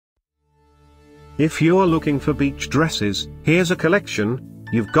If you're looking for beach dresses, here's a collection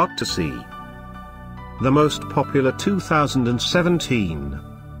you've got to see. The most popular 2017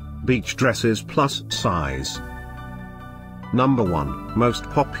 beach dresses plus size. Number 1, most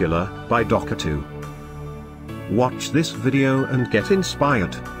popular, by Dokotoo. Watch this video and get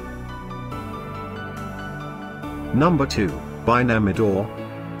inspired. Number 2, by Nemidor.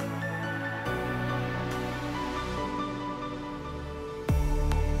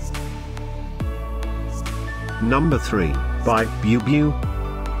 Number 3, by Biubiu.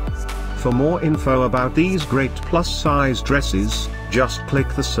 For more info about these great plus size dresses, just click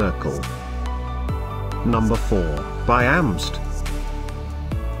the circle. Number 4, by Amstt.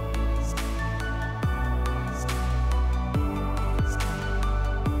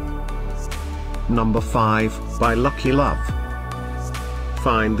 Number 5, by Lucky Love.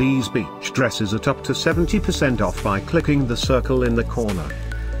 Find these beach dresses at up to 70% off by clicking the circle in the corner.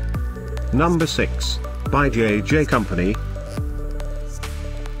 Number 6, by JayJay Company.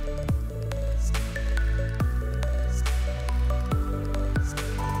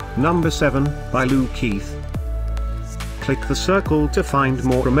 Number 7, by Lou Keith. Click the circle to find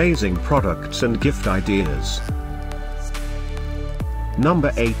more amazing products and gift ideas.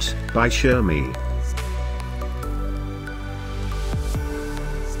 Number 8, by Shermie.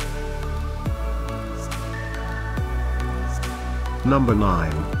 Number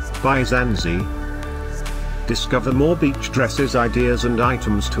 9, by Zanzi. Discover more beach dresses ideas and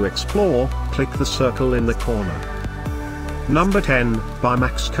items to explore, click the circle in the corner. Number 10, by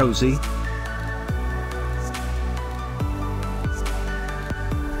Maxi.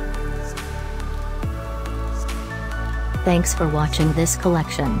 Thanks for watching this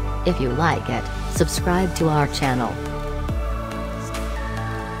collection. If you like it, subscribe to our channel.